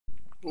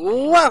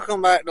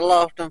Welcome back to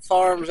Lofton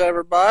Farms,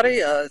 everybody.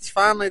 It's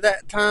finally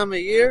that time of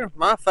year,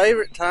 my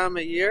favorite time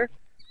of year.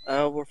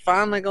 We're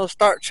finally going to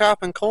start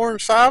chopping corn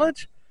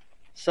silage.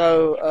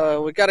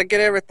 So we got to get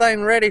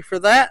everything ready for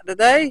that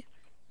today.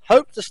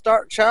 Hope to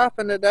start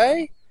chopping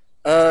today.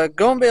 Going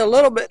to be a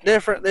little bit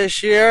different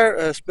this year.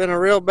 It's been a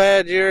real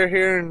bad year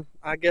here in,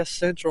 I guess,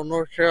 central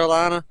North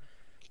Carolina.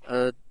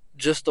 Uh,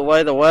 just the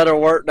way the weather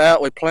worked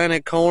out, we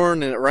planted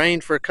corn and it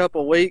rained for a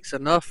couple of weeks,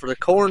 enough for the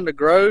corn to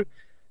grow,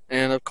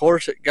 and of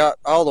course it got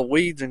all the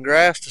weeds and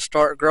grass to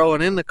start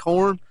growing in the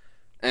corn,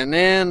 and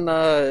then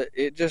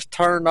it just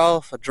turned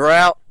off a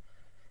drought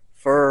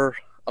for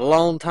a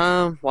long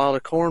time while the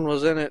corn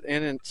was in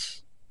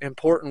its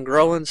important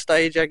growing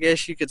stage, I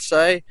guess you could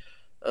say.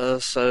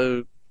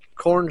 So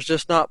corn's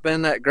just not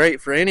been that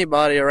great for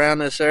anybody around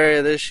this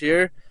area this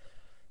year.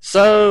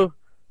 So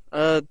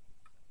uh,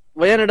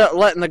 we ended up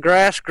letting the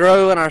grass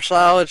grow in our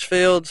silage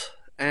fields,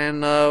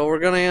 and we're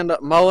going to end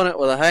up mowing it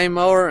with a hay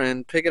mower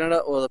and picking it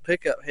up with a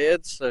pickup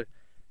head. So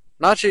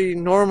not your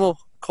normal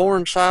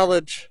corn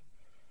silage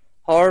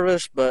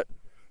harvest, but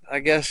I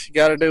guess you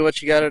got to do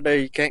what you got to do.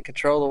 You can't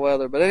control the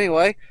weather. But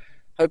anyway,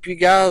 hope you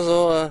guys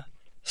will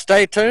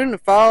stay tuned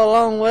and follow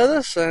along with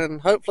us,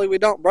 and hopefully we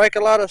don't break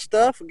a lot of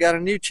stuff. We got a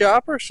new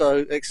chopper, so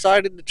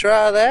excited to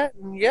try that.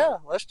 And yeah,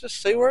 let's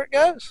just see where it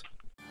goes.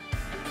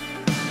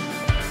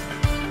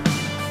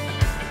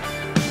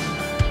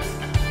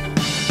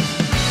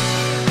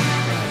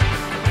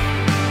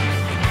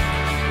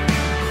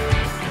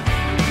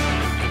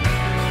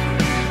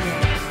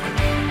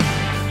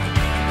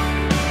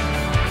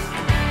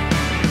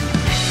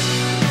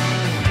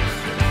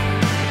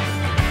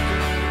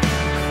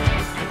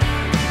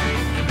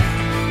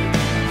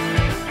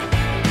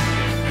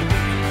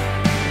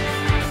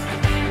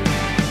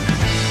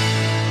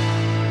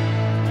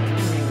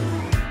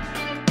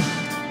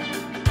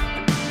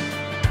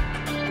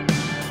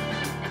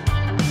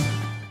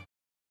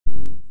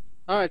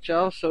 Alright,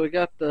 y'all, so we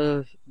got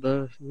the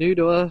new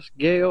to us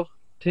Gehl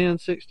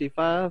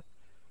 1065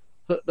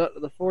 hooked up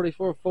to the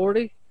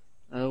 4440.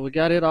 We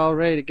got it all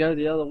ready to go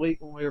the other week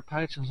when we were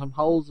patching some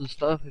holes and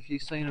stuff. If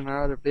you've seen in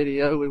our other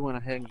video, we went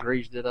ahead and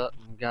greased it up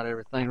and got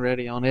everything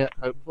ready on it,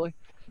 hopefully.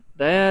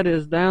 Dad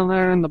is down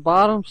there in the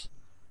bottoms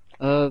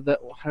that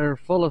are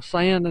full of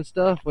sand and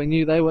stuff. We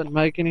knew they wouldn't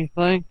make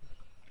anything,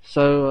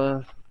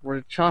 so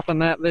we're chopping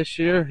that this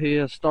year. He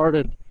has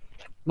started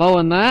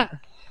mowing that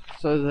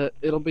so that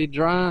it'll be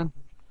drying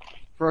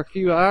for a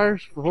few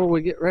hours before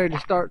we get ready to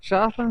start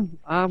chopping.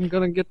 I'm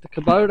gonna get the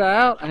Kubota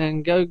out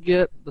and go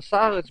get the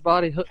silage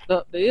body hooked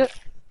up to it,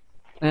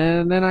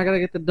 and then I gotta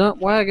get the dump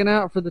wagon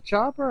out for the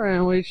chopper,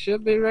 and we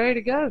should be ready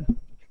to go.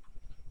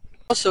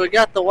 So we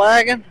got the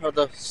wagon, or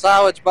the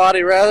silage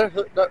body rather,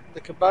 hooked up to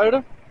the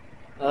Kubota.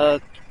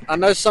 I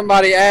know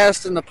somebody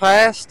asked in the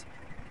past,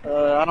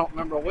 I don't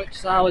remember which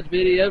silage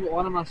video, but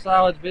one of my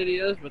silage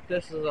videos, but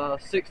this is a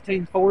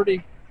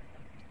 1640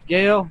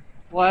 Gehl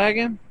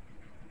wagon.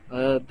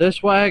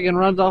 This wagon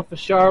runs off a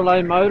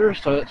Charlet motor,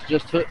 so it's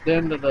just hooked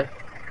into the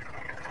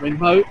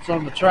remotes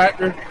on the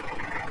tractor.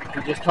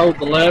 You just hold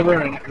the lever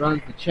and it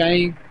runs the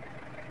chain.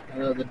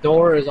 The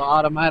door is an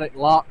automatic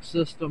lock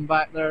system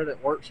back there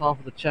that works off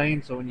of the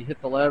chain, so when you hit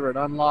the lever it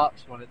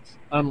unlocks. When it's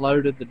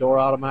unloaded, the door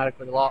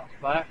automatically locks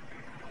back.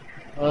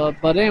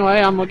 But anyway,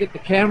 I'm going to get the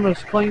cameras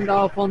cleaned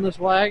off on this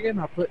wagon.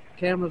 I put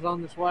cameras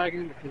on this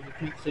wagon because you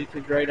can't see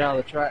too great out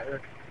of the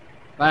tractor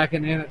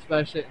backing in,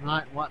 especially at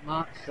night and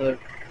whatnot. So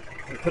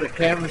we put a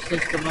camera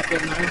system up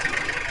in there,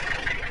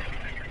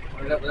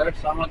 right up there.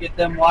 So I'm gonna get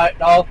them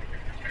wiped off,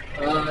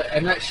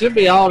 and that should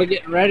be all to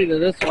getting ready to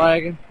this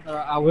wagon.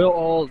 I will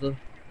oil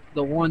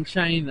the one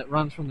chain that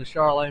runs from the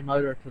Charlet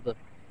motor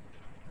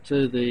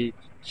to the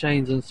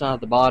chains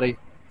inside the body.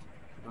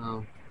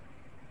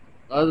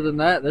 Other than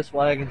that, this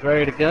wagon's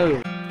ready to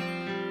go.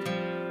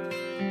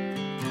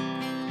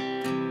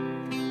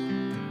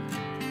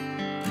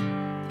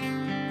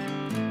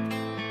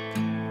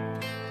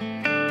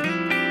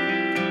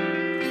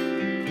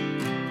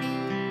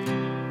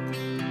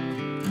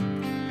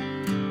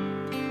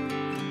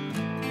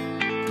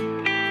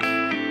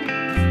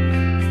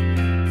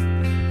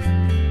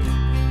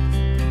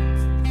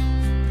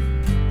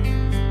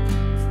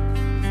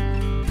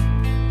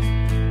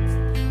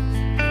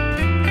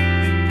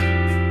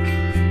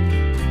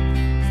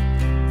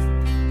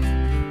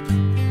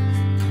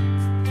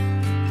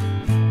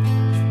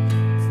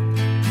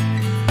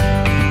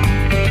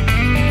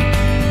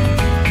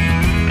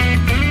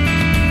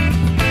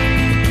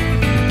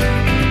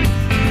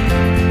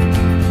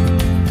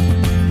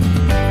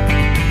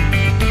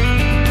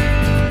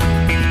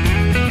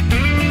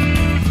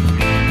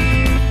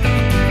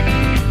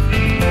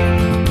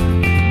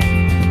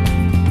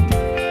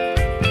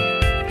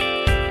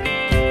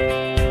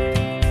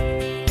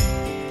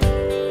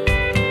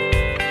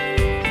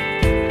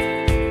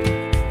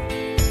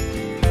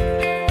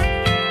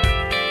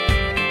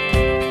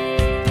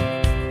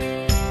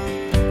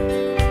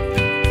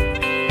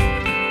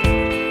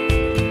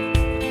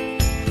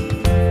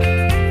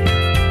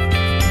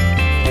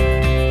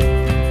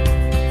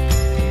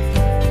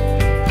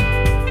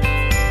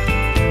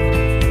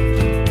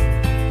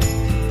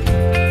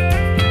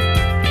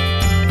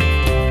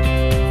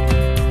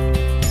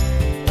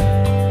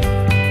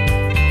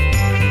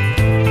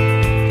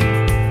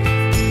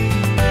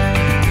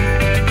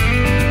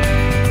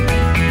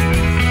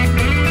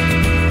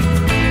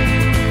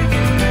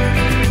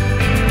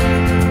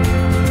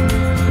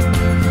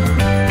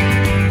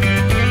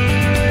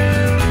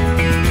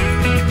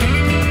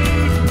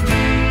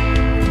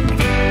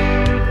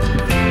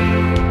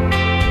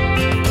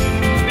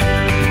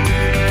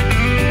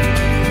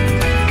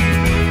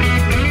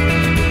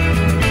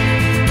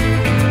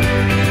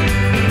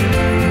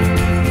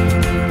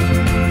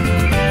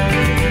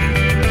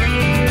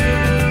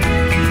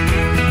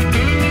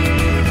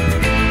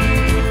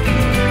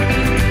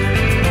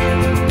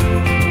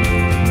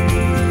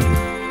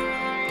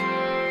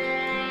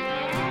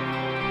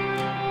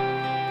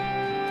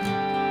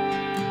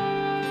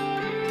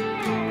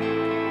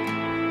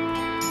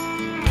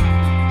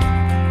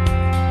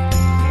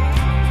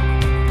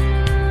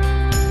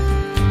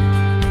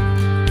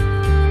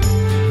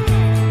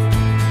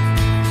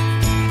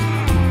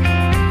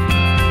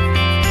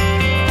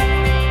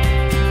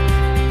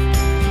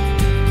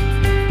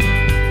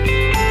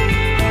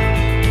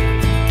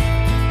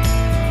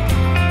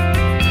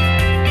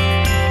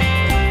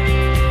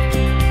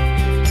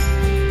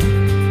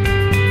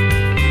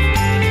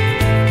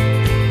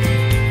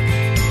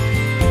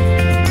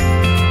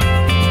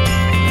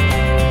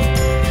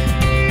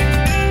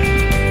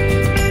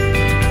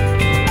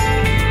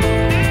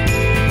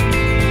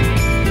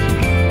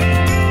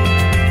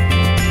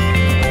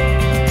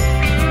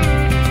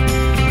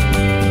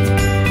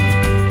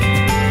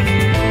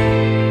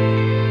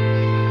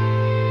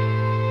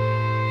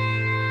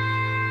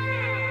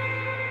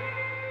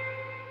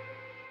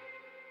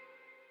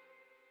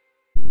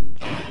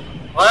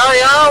 Well,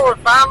 y'all, we're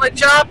finally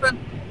chopping.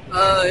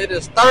 It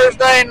is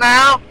Thursday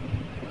now.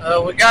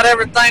 We got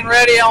everything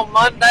ready on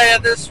Monday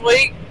of this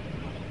week.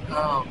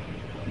 Um,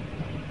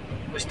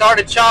 we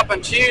started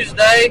chopping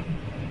Tuesday.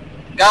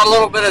 Got a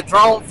little bit of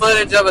drone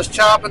footage of us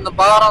chopping the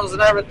bottoms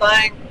and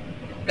everything.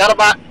 Got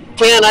about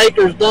 10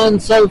 acres done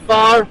so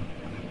far.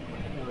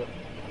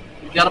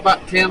 Got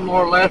about 10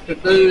 more left to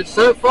do.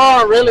 So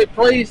far, really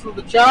pleased with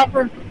the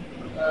chopper.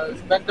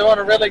 It's been doing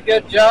a really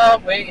good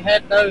job. We ain't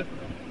had no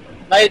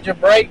major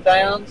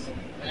breakdowns,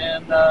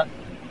 and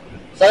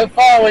so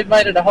far we've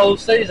made it a whole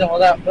season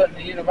without putting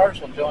the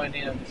universal joint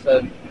in.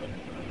 So,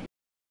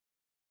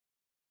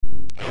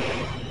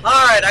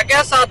 alright, I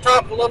guess I'll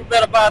talk a little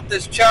bit about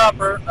this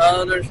chopper.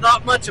 There's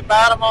not much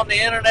about them on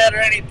the internet or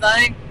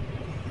anything.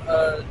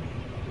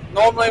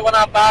 Normally when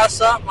I buy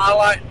something, I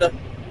like to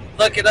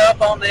look it up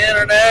on the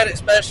internet,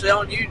 especially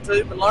on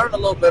YouTube, and learn a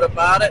little bit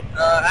about it.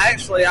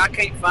 Actually, I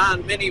can't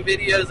find many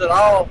videos at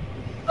all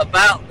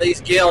about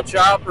these Gehl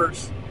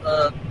choppers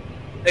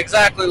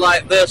exactly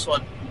like this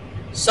one.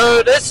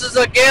 So this is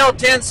a Gehl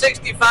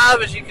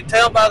 1065, as you can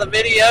tell by the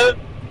video.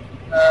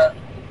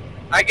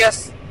 I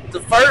guess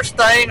the first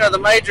thing, or the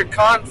major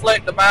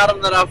conflict about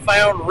them that I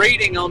found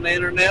reading on the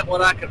internet,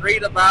 what I could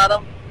read about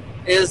them,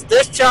 is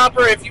this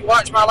chopper, if you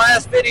watch my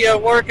last video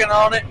working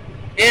on it,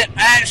 it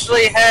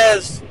actually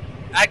has,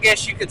 I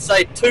guess you could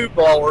say, two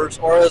blowers,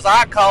 or as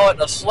I call it,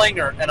 a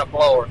slinger and a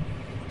blower.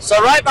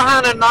 So right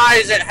behind the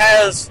knives it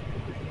has,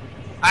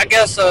 I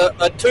guess, a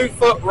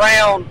 2-foot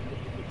round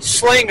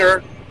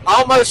slinger,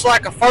 almost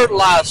like a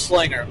fertilized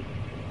slinger.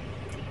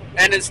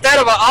 And instead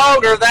of an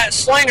auger, that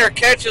slinger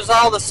catches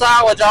all the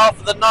silage off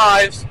of the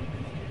knives,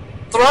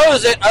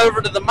 throws it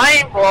over to the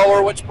main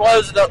blower, which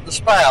blows it up the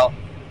spout.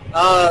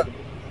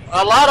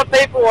 A lot of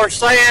people are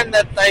saying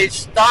that they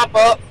stop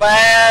up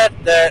bad,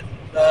 that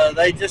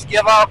they just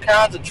give all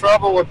kinds of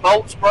trouble with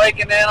bolts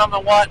breaking in them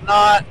and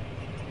whatnot.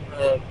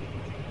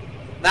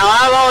 Now,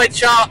 I've only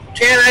chopped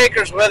 10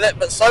 acres with it,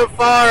 but so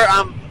far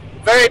I'm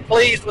very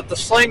pleased with the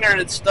slinger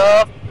and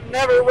stuff.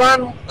 Never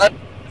run a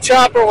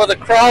chopper with a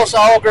cross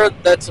auger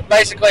that's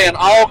basically an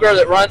auger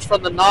that runs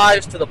from the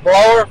knives to the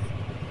blower.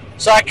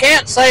 So I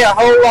can't say a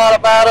whole lot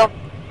about them.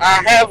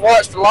 I have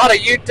watched a lot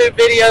of YouTube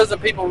videos of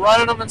people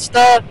running them and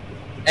stuff,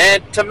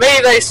 and to me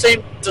they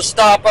seem to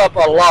stop up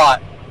a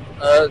lot.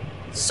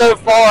 So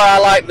far I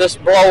like this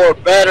blower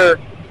better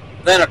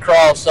than a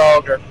cross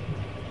auger.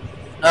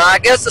 I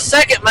guess the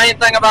second main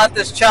thing about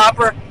this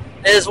chopper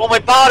is when we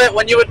bought it,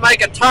 when you would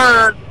make a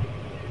turn,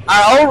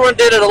 our old one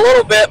did it a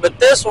little bit, but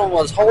this one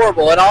was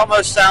horrible. It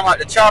almost sounded like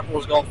the chopper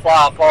was going to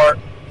fly apart,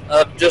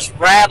 just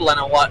rattling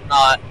and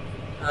whatnot.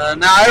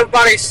 Now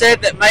everybody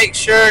said that make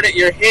sure that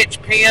your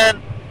hitch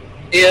pin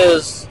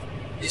is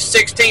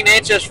 16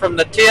 inches from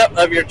the tip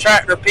of your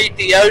tractor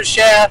PTO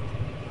shaft.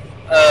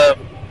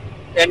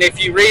 And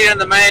if you read in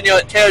the manual,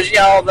 it tells you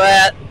all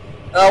that.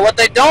 What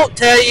they don't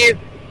tell you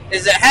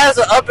is it has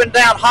an up and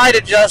down height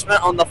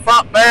adjustment on the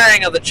front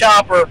bearing of the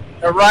chopper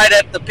right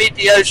at the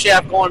PTO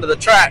shaft going to the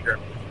tractor.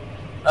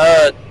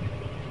 I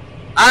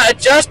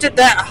adjusted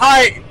that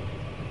height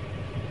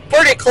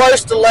pretty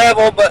close to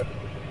level, but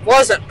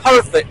wasn't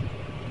perfect.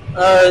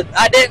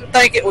 I didn't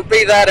think it would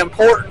be that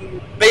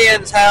important,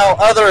 being how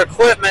other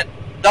equipment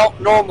don't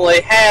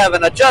normally have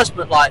an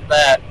adjustment like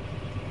that.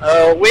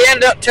 We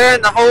ended up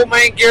tearing the whole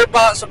main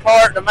gearbox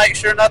apart to make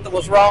sure nothing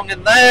was wrong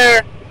in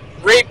there.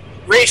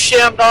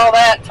 Re-shimmed all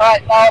that,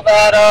 tightened all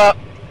that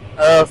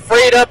up,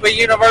 freed up a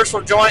universal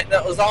joint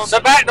that was on. So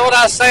back to what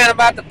I was saying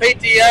about the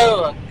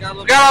PTO,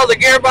 got all the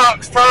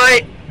gearbox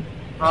tight,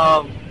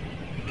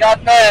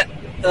 got that.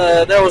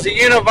 There was a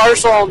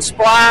universal on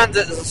splines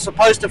that was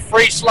supposed to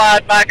free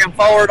slide back and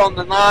forward on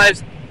the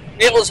knives.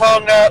 It was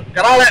hung up,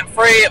 got all that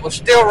free, it was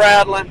still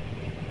rattling.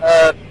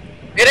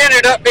 It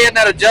ended up being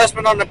that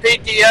adjustment on the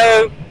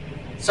PTO.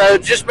 So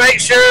just make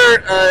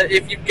sure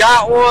if you've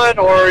got one,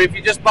 or if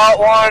you just bought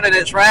one and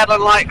it's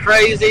rattling like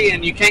crazy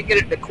and you can't get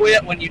it to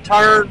quit when you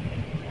turn,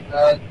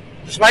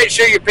 just make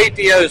sure your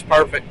PTO is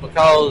perfect,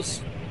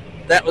 because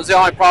that was the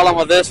only problem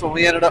with this one.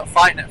 We ended up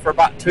fighting it for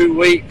about 2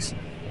 weeks,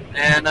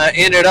 and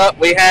ended up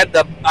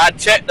I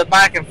checked the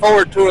back and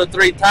forward 2 or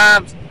 3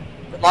 times,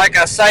 but like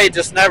I say,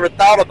 just never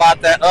thought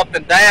about that up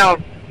and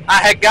down. I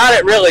had got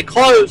it really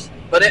close,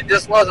 but it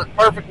just wasn't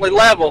perfectly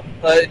level.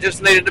 It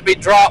just needed to be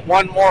dropped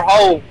one more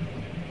hole,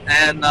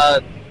 and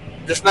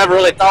just never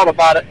really thought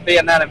about it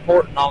being that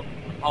important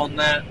on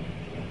that.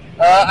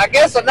 I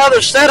guess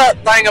another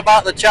setup thing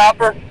about the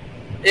chopper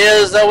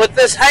is with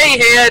this hay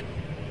head,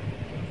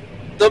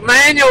 the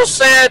manual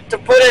said to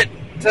put it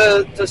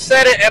to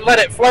set it and let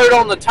it float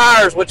on the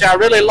tires, which I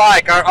really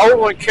like. Our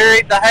old one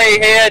carried the hay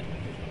head,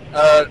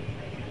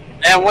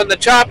 and when the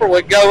chopper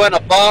would go in a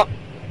bump,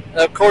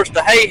 of course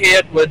the hay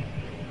head would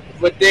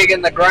dig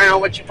in the ground,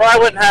 which you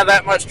probably wouldn't have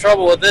that much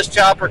trouble with this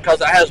chopper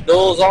because it has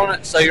duals on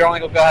it, so you're only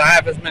going to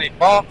have as many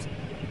bumps.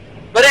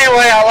 But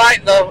anyway, I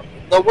like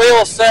the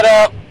wheel set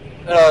up,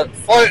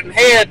 floating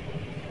head.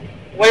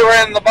 We were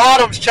in the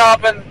bottoms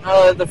chopping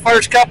the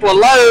first couple of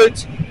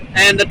loads,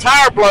 and the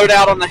tire blowed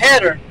out on the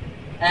header.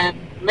 And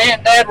me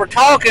and Dad were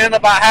talking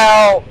about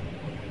how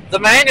the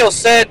manual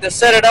said to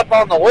set it up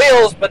on the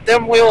wheels, but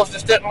them wheels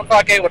just didn't look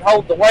like they would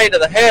hold the weight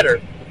of the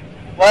header.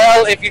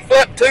 Well, if you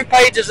flip 2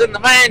 pages in the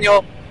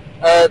manual,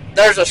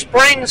 there's a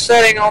spring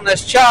setting on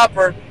this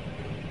chopper,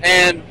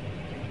 and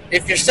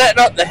if you're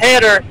setting up the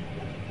header,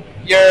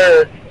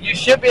 you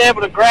should be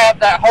able to grab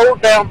that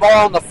hold down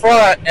bar on the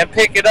front and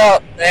pick it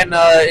up, and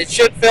it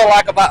should feel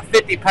like about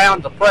 50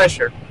 pounds of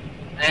pressure.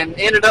 And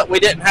ended up we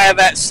didn't have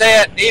that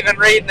set. Even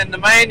reading in the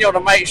manual to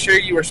make sure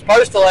you were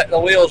supposed to let the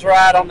wheels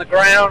ride on the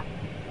ground,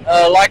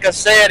 like I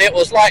said, it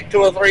was like 2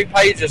 or 3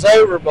 pages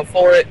over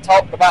before it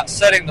talked about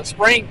setting the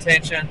spring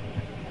tension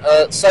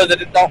so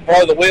that it don't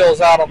blow the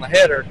wheels out on the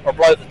header, or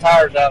blow the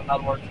tires out, in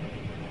other words.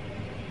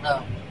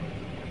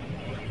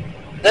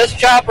 This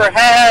chopper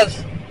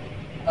has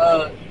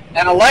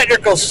an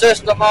electrical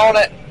system on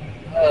it,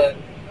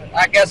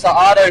 I guess an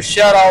auto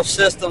shut-off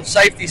system,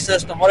 safety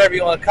system, whatever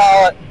you want to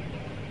call it.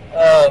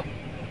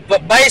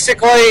 But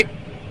basically,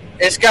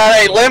 it's got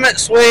a limit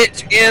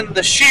switch in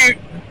the chute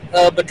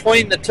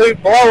between the 2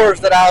 blowers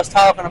that I was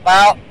talking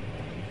about.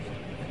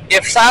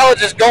 If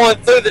silage is going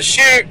through the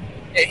chute,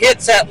 it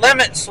hits that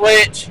limit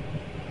switch,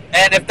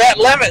 and if that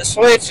limit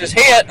switch is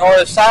hit, or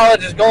if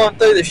silage is going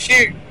through the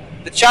chute,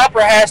 the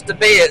chopper has to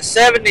be at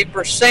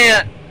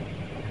 70%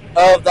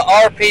 of the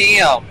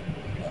RPM.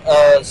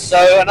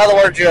 So in other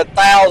words, you're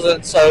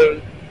 1,000.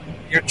 So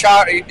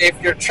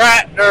if your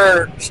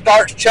tractor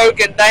starts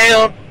choking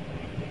down,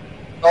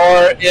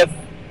 or if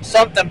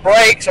something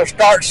breaks or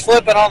starts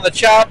slipping on the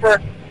chopper,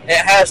 it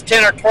has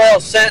 10 or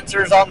 12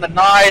 sensors on the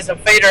noise and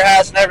feeder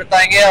house and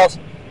everything else.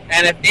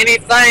 And if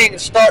anything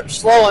starts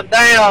slowing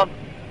down,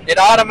 it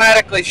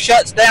automatically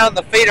shuts down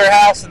the feeder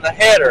house and the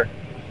header.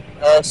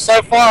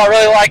 So far, I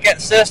really like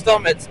that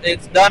system.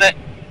 It's done it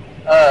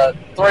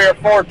 3 or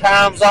 4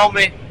 times on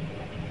me,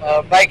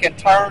 making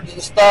turns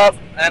and stuff.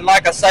 And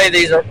like I say,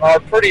 these are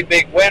pretty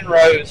big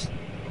windrows.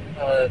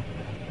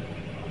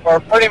 We're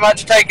pretty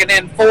much taking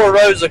in 4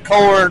 rows of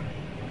corn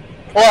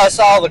plus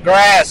all the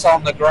grass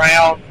on the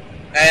ground.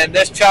 And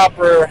this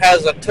chopper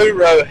has a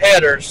 2-row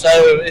header, so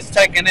it's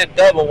taking in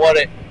double what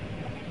it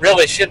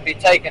really should be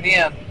taking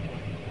in.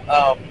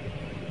 Well,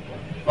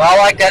 I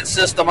like that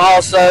system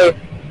also.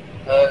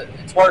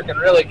 It's working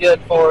really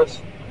good for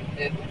us.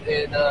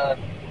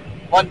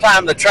 One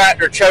time the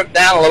tractor choked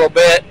down a little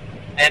bit,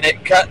 and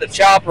it cut the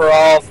chopper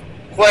off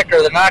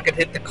quicker than I could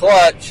hit the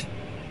clutch,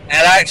 and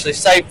it actually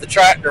saved the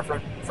tractor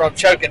from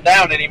choking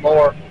down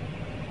anymore.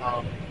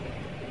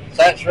 So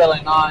that's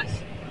really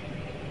nice.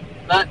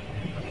 But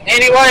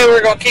anyway,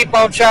 we're going to keep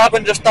on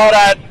chopping. Just thought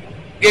I'd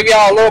give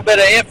y'all a little bit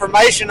of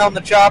information on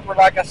the chopper.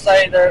 Like I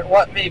say, there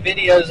wasn't many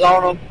videos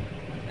on them,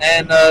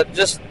 and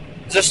just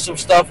some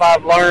stuff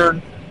I've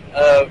learned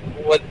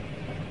with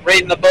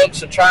reading the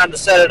books and trying to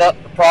set it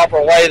up the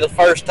proper way the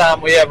first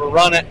time we ever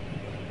run it.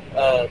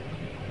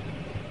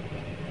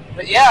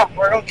 But yeah,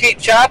 we're going to keep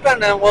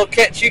chopping, and we'll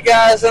catch you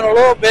guys in a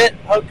little bit.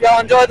 Hope y'all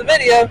enjoy the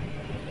video.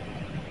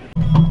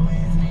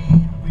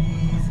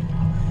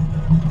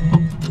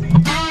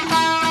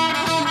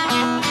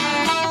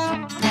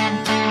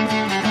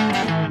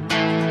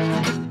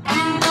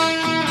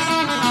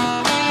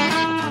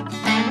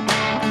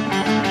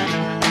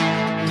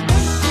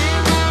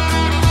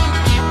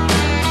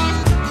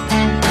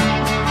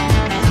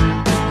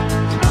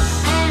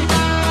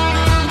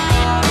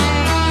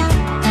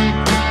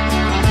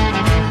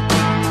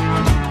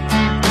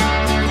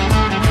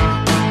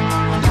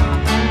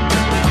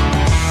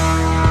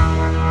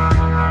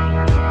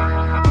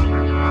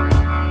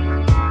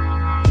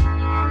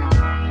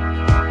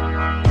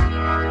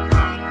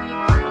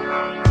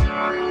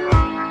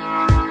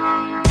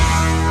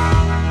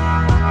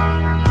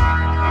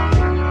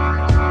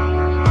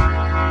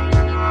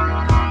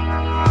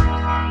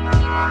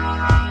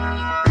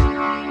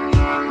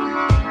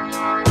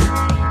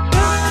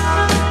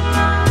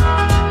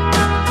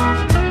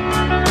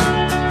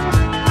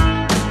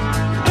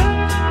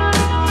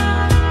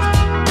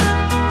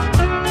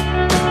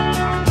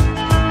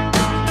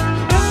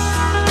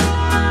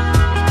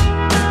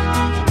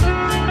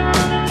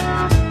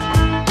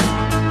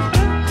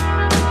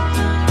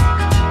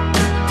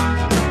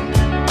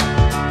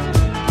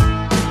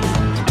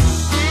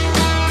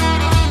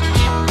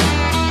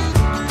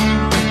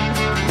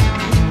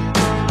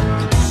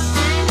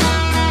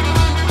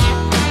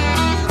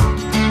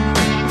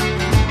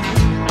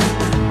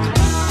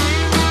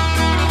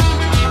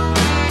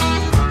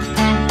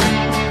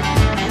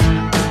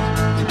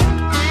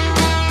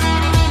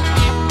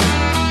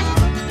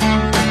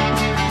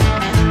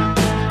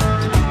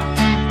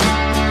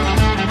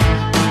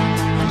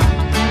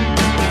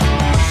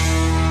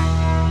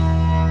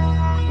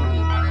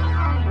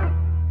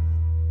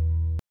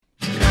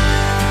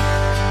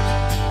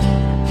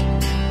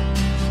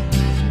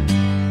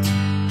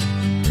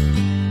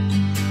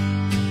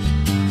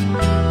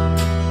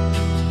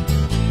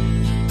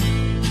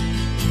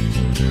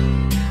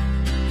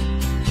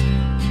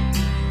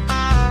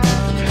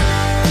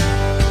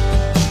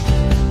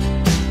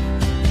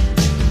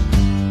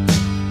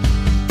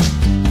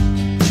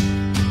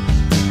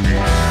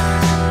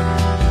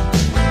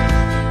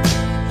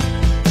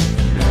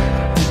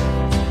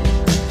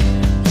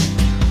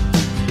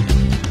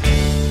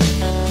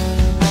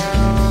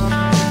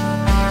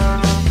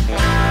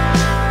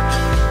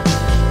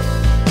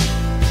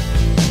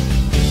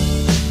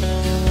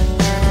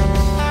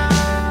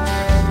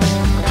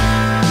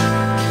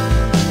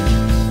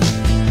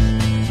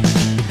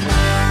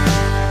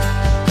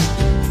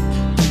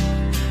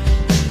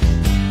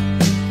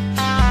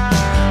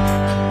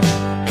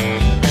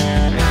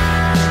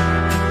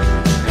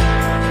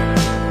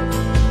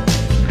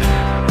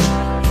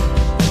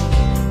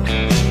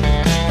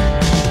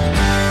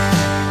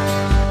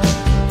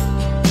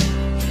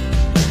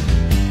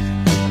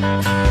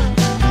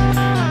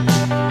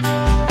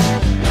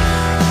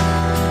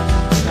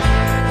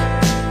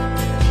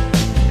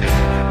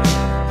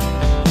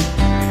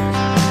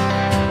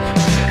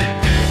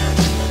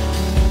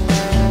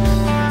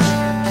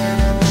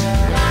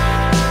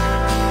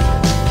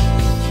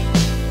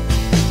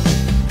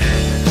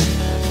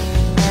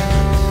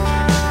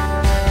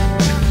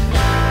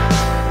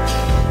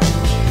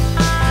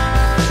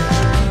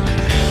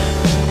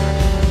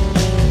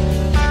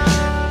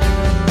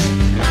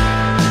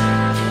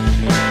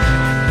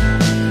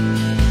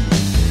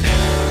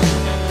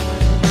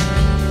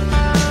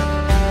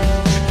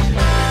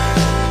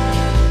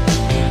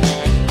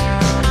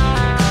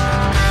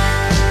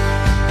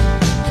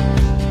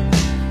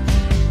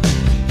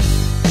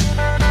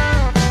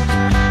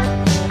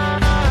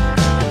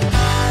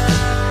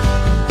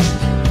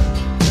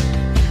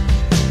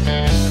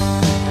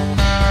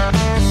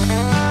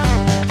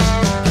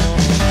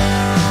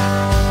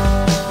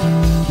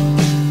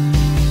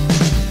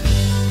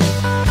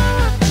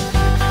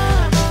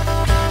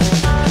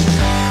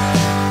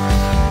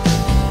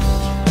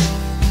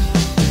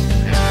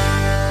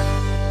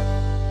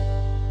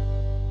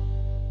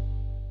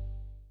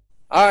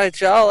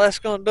 Alright, y'all, that's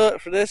going to do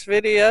it for this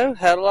video.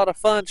 Had a lot of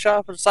fun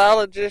chopping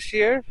silage this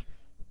year.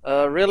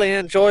 Really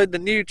enjoyed the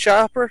new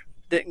chopper.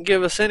 Didn't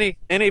give us any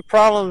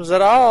problems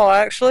at all,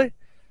 actually.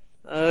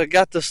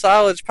 Got the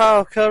silage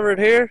pile covered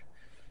here.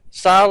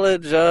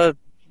 Silage,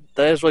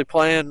 as we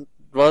planned,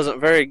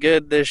 wasn't very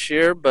good this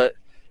year, but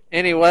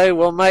anyway,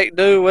 we'll make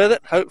do with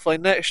it. Hopefully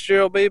next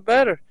year will be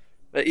better.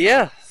 But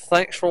yeah,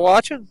 thanks for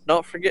watching.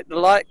 Don't forget to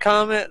like,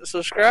 comment, and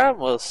subscribe.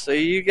 We'll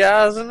see you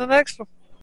guys in the next one.